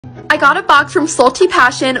I got a box from Salty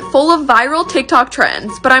Passion full of viral TikTok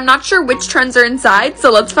trends, but I'm not sure which trends are inside, so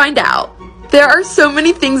let's find out. There are so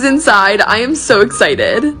many things inside, I am so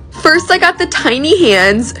excited. First, I got the tiny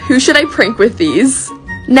hands. Who should I prank with these?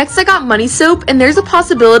 Next, I got money soap, and there's a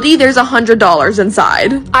possibility there's $100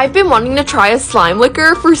 inside. I've been wanting to try a slime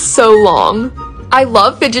licker for so long. I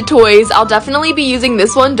love fidget toys. I'll definitely be using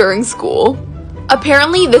this one during school.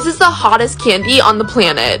 Apparently, this is the hottest candy on the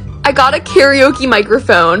planet. I got a karaoke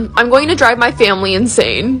microphone. I'm going to drive my family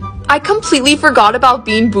insane. I completely forgot about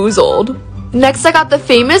Bean Boozled. Next, I got the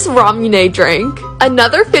famous Ramune drink.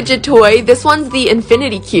 Another fidget toy. This one's the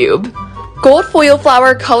Infinity Cube. Gold foil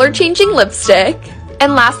flower color changing lipstick.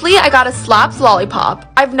 And lastly, I got a Slaps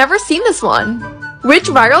lollipop. I've never seen this one. Which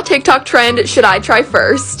viral TikTok trend should I try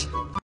first?